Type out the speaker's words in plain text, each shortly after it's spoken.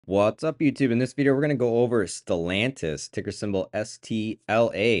What's up, YouTube? In this video, we're going to go over Stellantis, ticker symbol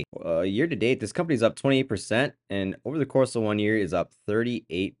STLA. Year to date, this company's up 28%, and over the course of 1 year is up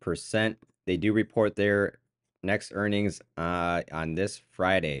 38%. They do report their next earnings on this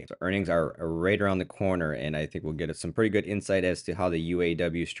Friday. So earnings are right around the corner, and I think we'll get some pretty good insight as to how the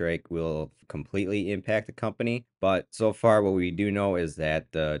UAW strike will completely impact the company. But so far, what we do know is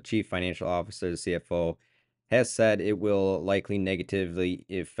that the Chief Financial Officer, the CFO, has said it will likely negatively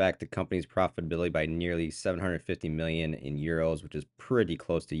affect the company's profitability by nearly 750 million in euros, which is pretty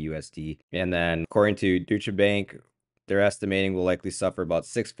close to USD. And then, according to Deutsche Bank, they're estimating will likely suffer about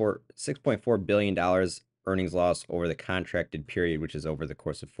 $6.4 billion earnings loss over the contracted period, which is over the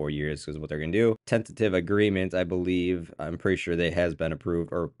course of 4 years, is what they're going to do. Tentative agreement, I believe, I'm pretty sure they has been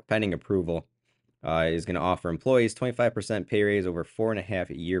approved or pending approval, is going to offer employees 25% pay raise over 4.5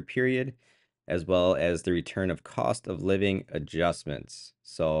 year period, as well as the return of cost of living adjustments.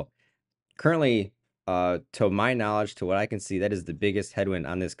 So currently, to my knowledge, to what I can see, that is the biggest headwind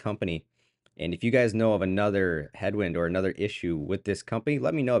on this company. And if you guys know of another headwind or another issue with this company,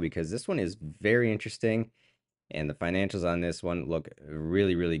 let me know, because this one is very interesting and the financials on this one look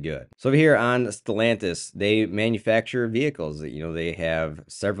really, really good. So over here on Stellantis, they manufacture vehicles. They have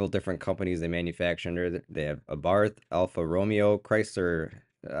several different companies they manufacture under. They have Abarth, Alfa Romeo, Chrysler,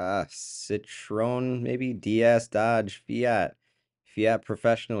 Citroen, maybe DS, Dodge, Fiat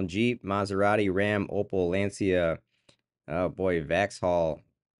Professional, Jeep, Maserati, Ram, Opel, Lancia, oh boy, Vauxhall,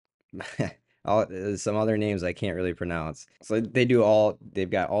 some other names I can't really pronounce. So they've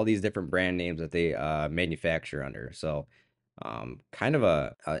got all these different brand names that they manufacture under. So kind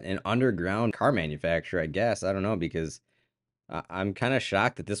of an underground car manufacturer, I guess. I don't know, because I'm kind of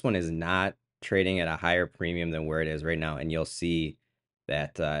shocked that this one is not trading at a higher premium than where it is right now. And you'll see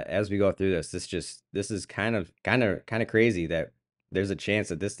that as we go through this is kind of crazy that there's a chance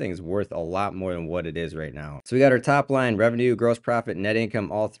that this thing's worth a lot more than what it is right now. So we got our top line, revenue, gross profit, net income,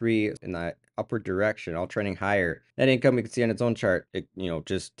 all three in the upward direction, all trending higher. Net income, we can see on its own chart,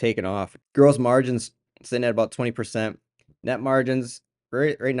 just taking off. Gross margins sitting at about 20%. Net margins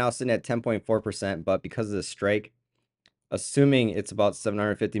right now sitting at 10.4%, but because of the strike, assuming it's about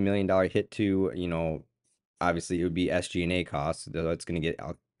 $750 million hit to, obviously it would be SG&A costs, that's going to get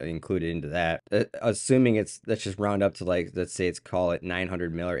included into that. Assuming let's just round up to, like, let's say call it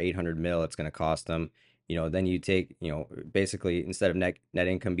 900 mil or 800 mil, it's going to cost them. Then you take, basically, instead of net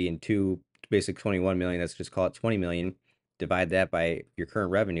income being basically 21 million, let's just call it 20 million. Divide that by your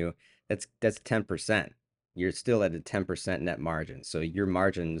current revenue. That's 10%. You're still at a 10% net margin. So your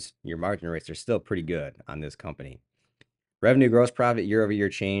margin rates are still pretty good on this company. Revenue, gross profit, year-over-year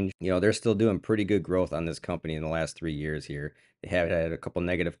change. They're still doing pretty good growth on this company in the last 3 years here. They have had a couple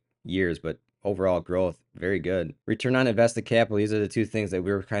negative years, but overall growth, very good. Return on invested capital. These are the two things that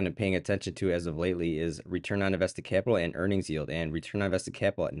we were kind of paying attention to as of lately, is return on invested capital and earnings yield. And return on invested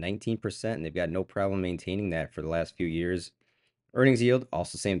capital at 19%, and they've got no problem maintaining that for the last few years. Earnings yield,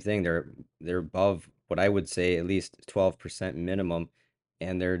 also same thing. They're above what I would say at least 12% minimum,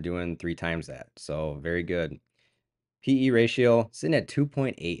 and they're doing 3 times that. So very good. PE ratio sitting at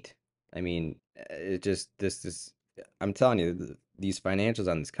 2.8. I mean, I'm telling you, these financials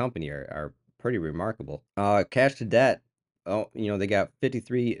on this company are pretty remarkable. Cash to debt. Oh, they got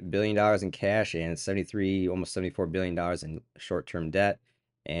 $53 billion in cash and almost $74 billion in short-term debt.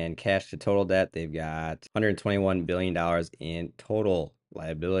 And cash to total debt, they've got $121 billion in total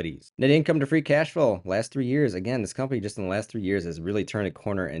liabilities. Net income to free cash flow, last 3 years. Again, this company just in the last 3 years has really turned a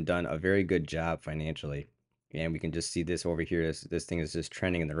corner and done a very good job financially. And we can just see this over here. This thing is just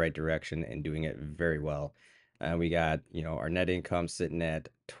trending in the right direction and doing it very well. We got, our net income sitting at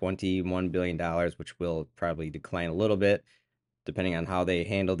 $21 billion, which will probably decline a little bit depending on how they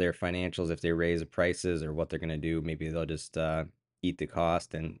handle their financials. If they raise the prices or what they're going to do, maybe they'll just eat the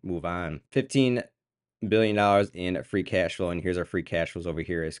cost and move on. $15 billion in free cash flow. And here's our free cash flows over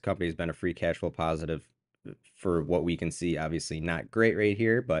here. This company's been a free cash flow positive for what we can see. Obviously not great right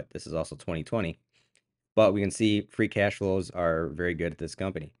here, but this is also 2020. But we can see free cash flows are very good at this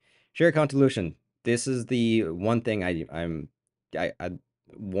company. Share count dilution. This is the one thing I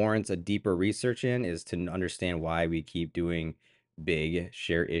warrants a deeper research in, is to understand why we keep doing big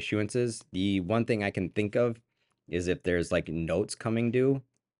share issuances. The one thing I can think of is if there's like notes coming due,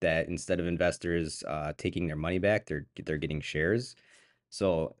 that instead of investors taking their money back, they're getting shares.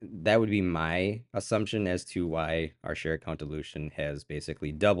 So that would be my assumption as to why our share count dilution has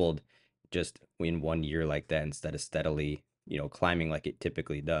basically doubled just in 1 year like that, instead of steadily climbing like it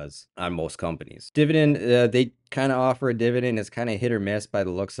typically does on most companies. Dividend, they kind of offer a dividend. It's kind of hit or miss by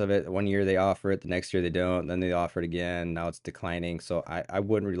the looks of it. One year they offer it, the next year they don't, then they offer it again. Now it's declining. So I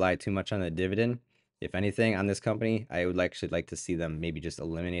wouldn't rely too much on the dividend. If anything, on this company, I would actually like to see them maybe just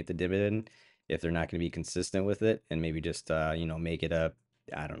eliminate the dividend if they're not going to be consistent with it, and maybe just make it a,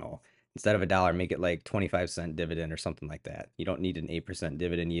 I don't know, instead of a dollar, make it like 25-cent dividend or something like that. You don't need an 8%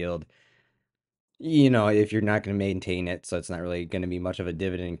 dividend yield, if you're not going to maintain it. So it's not really going to be much of a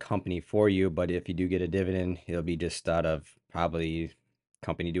dividend company for you. But if you do get a dividend, it'll be just out of probably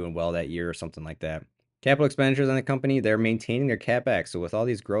company doing well that year or something like that. Capital expenditures on the company, they're maintaining their CapEx. So with all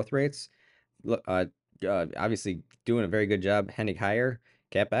these growth rates, look, obviously doing a very good job heading higher.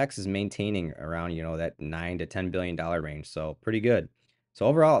 CapEx is maintaining around, that $9 to $10 billion range. So pretty good. So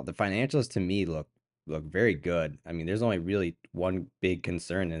overall, the financials to me look very good. I mean, there's only really one big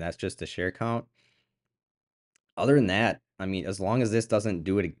concern, and that's just the share count. Other than that, I mean, as long as this doesn't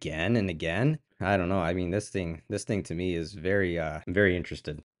do it again and again, I don't know. I mean, this thing to me is very I'm very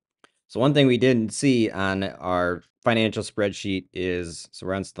interested. So one thing we didn't see on our financial spreadsheet is, so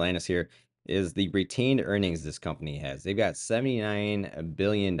we're on Stellantis here, is the retained earnings this company has. They've got $79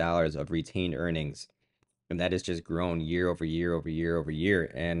 billion of retained earnings, and that has just grown year over year over year over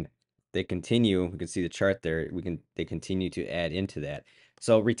year. And they continue, we can see the chart there, they continue to add into that.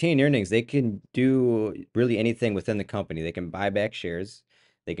 So retained earnings, they can do really anything within the company. They can buy back shares,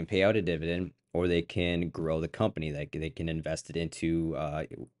 they can pay out a dividend, or they can grow the company. They can invest it into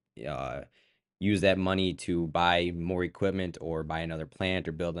uh, use that money to buy more equipment or buy another plant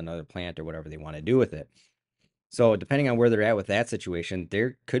or build another plant or whatever they want to do with it. So depending on where they're at with that situation,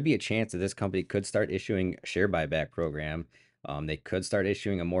 there could be a chance that this company could start issuing a share buyback program. They could start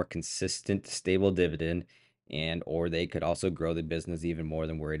issuing a more consistent, stable dividend, and or they could also grow the business even more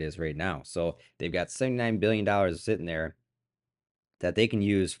than where it is right now. So they've got $79 billion sitting there that they can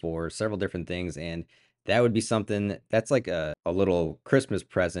use for several different things. And that would be something that's like a little Christmas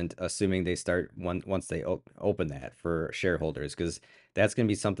present, assuming they start once they open that for shareholders, because that's going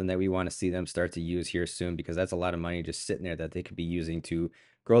to be something that we want to see them start to use here soon, because that's a lot of money just sitting there that they could be using to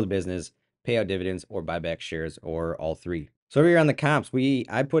grow the business, pay out dividends, or buy back shares, or all three. So over here on the comps,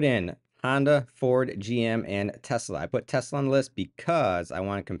 I put in Honda, Ford, GM, and Tesla. I put Tesla on the list because I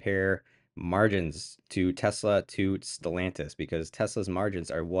want to compare margins to Tesla to Stellantis, because Tesla's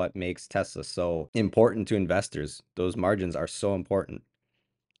margins are what makes Tesla so important to investors. Those margins are so important.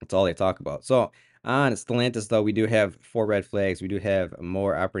 That's all they talk about. So on Stellantis, though, we do have 4 red flags. We do have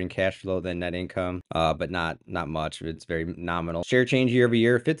more operating cash flow than net income, but not much. It's very nominal. Share change year over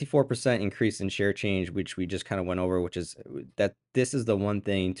year, 54% increase in share change, which we just kind of went over, which is that this is the one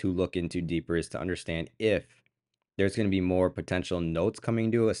thing to look into deeper, is to understand if there's going to be more potential notes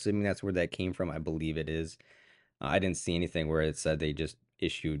coming due, assuming that's where that came from. I believe it is. I didn't see anything where it said they just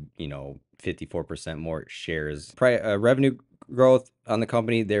issued, 54% more shares. Revenue growth on the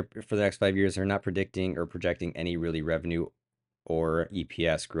company there for the next 5 years, they're not predicting or projecting any really revenue or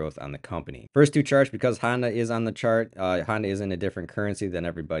EPS growth on the company. First two charts, because Honda is on the chart, Honda is in a different currency than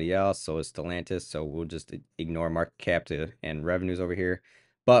everybody else, so is Stellantis, so we'll just ignore market cap and revenues over here.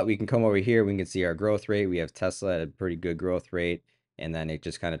 But we can come over here, we can see our growth rate. We have Tesla at a pretty good growth rate, and then it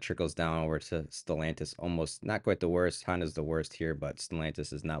just kind of trickles down over to Stellantis. Almost not quite the worst. Honda's the worst here, but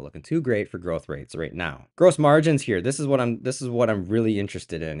Stellantis is not looking too great for growth rates right now. Gross margins here. This is what I'm really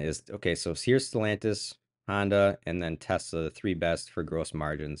interested in, is okay, so here's Stellantis, Honda, and then Tesla, the three best for gross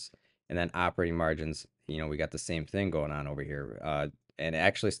margins. And then operating margins, we got the same thing going on over here. And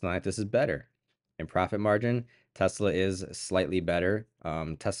actually, Stellantis is better. In profit margin, Tesla is slightly better.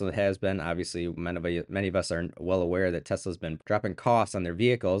 Tesla has been, obviously, many of us are well aware that Tesla's been dropping costs on their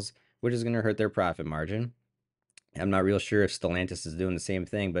vehicles, which is going to hurt their profit margin. I'm not real sure if Stellantis is doing the same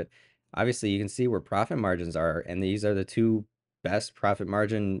thing, but obviously you can see where profit margins are, and these are the two best profit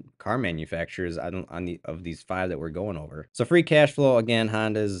margin car manufacturers of these 5 that we're going over. So free cash flow, again,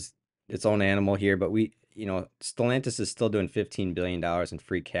 Honda's its own animal here, but Stellantis is still doing $15 billion in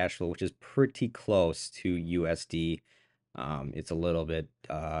free cash flow, which is pretty close to USD. It's a little bit,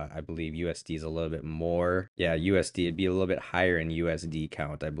 I believe USD is a little bit more. Yeah, USD, it'd be a little bit higher in USD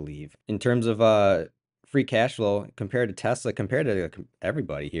count, I believe. In terms of free cash flow, compared to Tesla, compared to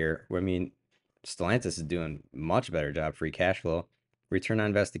everybody here, I mean, Stellantis is doing much better job free cash flow. Return on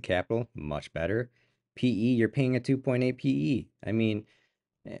invested capital, much better. PE, you're paying a 2.8 PE. I mean,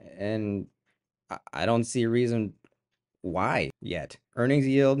 and I don't see a reason why yet. Earnings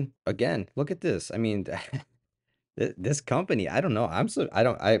yield, again, look at this. I mean, this company, I don't know.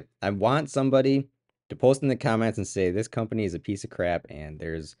 I want somebody to post in the comments and say this company is a piece of crap, and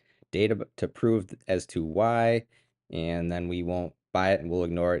there's data to prove as to why. and then we won't buy it and we'll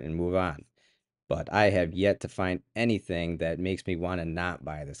ignore it and move on. But I have yet to find anything that makes me want to not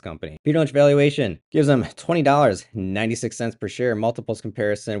buy this company. Peter Lynch Valuation gives them $20.96 per share. Multiples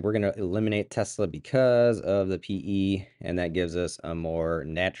comparison, we're going to eliminate Tesla because of the PE, and that gives us a more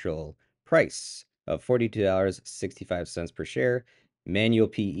natural price of $42.65 per share. Manual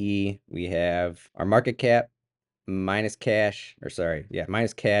PE, we have our market cap minus cash,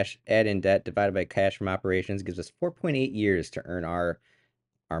 minus cash, add in debt divided by cash from operations gives us 4.8 years to earn our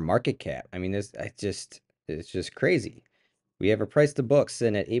market cap. I mean, it's just crazy. We have a price to book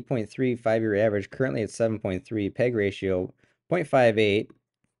sitting at 8.3, 5-year average, currently at 7.3, PEG ratio 0.58,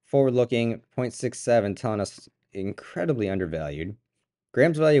 forward looking 0.67, telling us incredibly undervalued.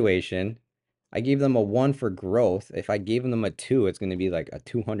 Graham's valuation, I gave them a 1 for growth. If I gave them a 2, it's going to be like a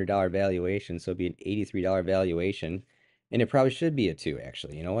 $200 valuation, so it'd be an $83 valuation. And it probably should be a 2,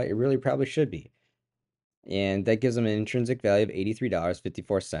 actually. You know what? It really probably should be. And that gives them an intrinsic value of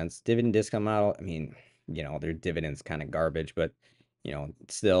 $83.54. Dividend discount model, I mean, their dividend's kind of garbage, but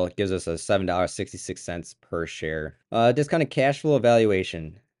still it gives us a $7.66 per share. Discounted cash flow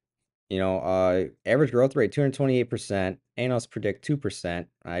evaluation. Average growth rate 228%. Analysts predict 2%.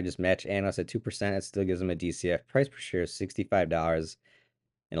 I just match analysts at 2%. It still gives them a DCF. Price per share is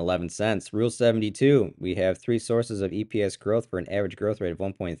 $65.11. Rule 72. We have 3 sources of EPS growth for an average growth rate of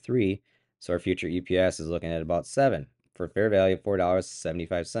 1.3. So our future EPS is looking at about 7 for a fair value of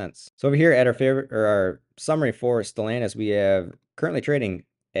 $4.75. So over here at our summary for Stellantis, we have currently trading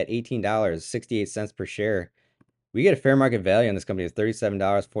at $18.68 per share. We get a fair market value on this company of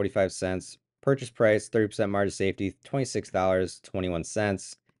 $37.45. Purchase price, 30% margin safety,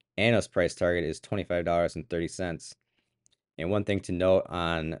 $26.21. Analyst price target is $25.30. And one thing to note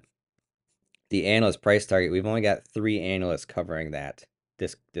on the analyst price target, we've only got 3 analysts covering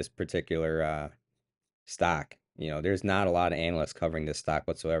this particular stock. There's not a lot of analysts covering this stock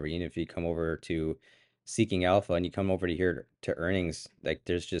whatsoever. Even if you come over to Seeking Alpha and you come over to here to earnings, like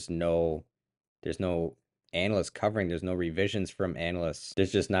there's no analysts covering. There's no revisions from analysts.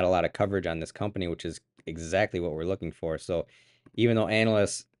 There's just not a lot of coverage on this company, which is exactly what we're looking for. So even though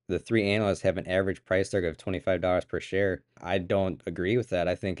the 3 analysts have an average price target of $25 per share, I don't agree with that.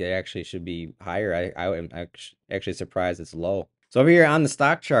 I think it actually should be higher. I am actually surprised it's low. So over here on the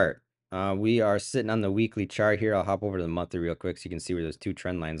stock chart, we are sitting on the weekly chart here. I'll hop over to the monthly real quick so you can see where those 2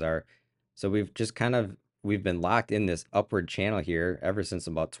 trend lines are. So we've been locked in this upward channel here ever since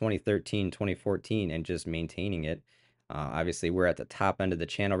about 2013, 2014, and just maintaining it. Obviously, we're at the top end of the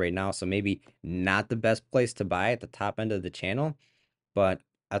channel right now, so maybe not the best place to buy at the top end of the channel. But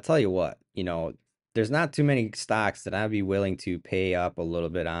I'll tell you what, there's not too many stocks that I'd be willing to pay up a little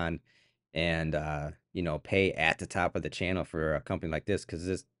bit on and, pay at the top of the channel for a company like this because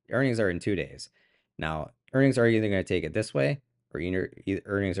this earnings are in 2 days. Now, earnings are either going to take it this way or either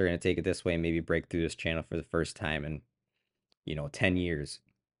earnings are going to take it this way and maybe break through this channel for the first time in 10 years.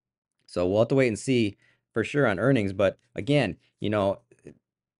 So we'll have to wait and see for sure on earnings. But again,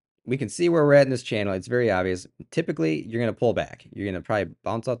 we can see where we're at in this channel. It's very obvious. Typically, you're going to pull back. You're going to probably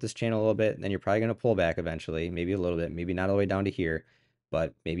bounce off this channel a little bit, and then you're probably going to pull back eventually, maybe a little bit, maybe not all the way down to here,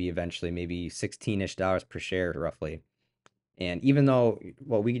 but maybe eventually, maybe $16-ish per share roughly. And even though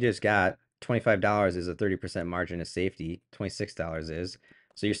what we just got, $25 is a 30% margin of safety, $26 is.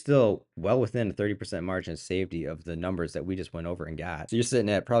 So you're still well within a 30% margin of safety of the numbers that we just went over and got. So you're sitting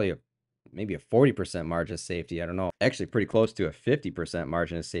at probably maybe a 40% margin of safety. I don't know. Actually pretty close to a 50%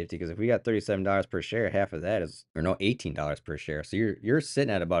 margin of safety because if we got $37 per share, half of that is, or no, $18 per share. So you're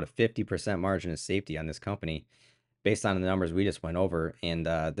sitting at about a 50% margin of safety on this company based on the numbers we just went over. And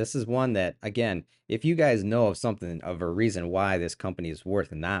this is one that, again, if you guys know of something, of a reason why this company is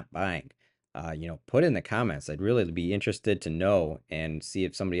worth not buying, put in the comments. I'd really be interested to know and see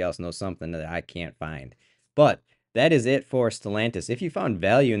if somebody else knows something that I can't find. But that is it for Stellantis. If you found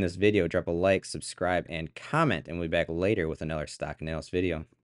value in this video, drop a like, subscribe, and comment, and we'll be back later with another stock analysis video.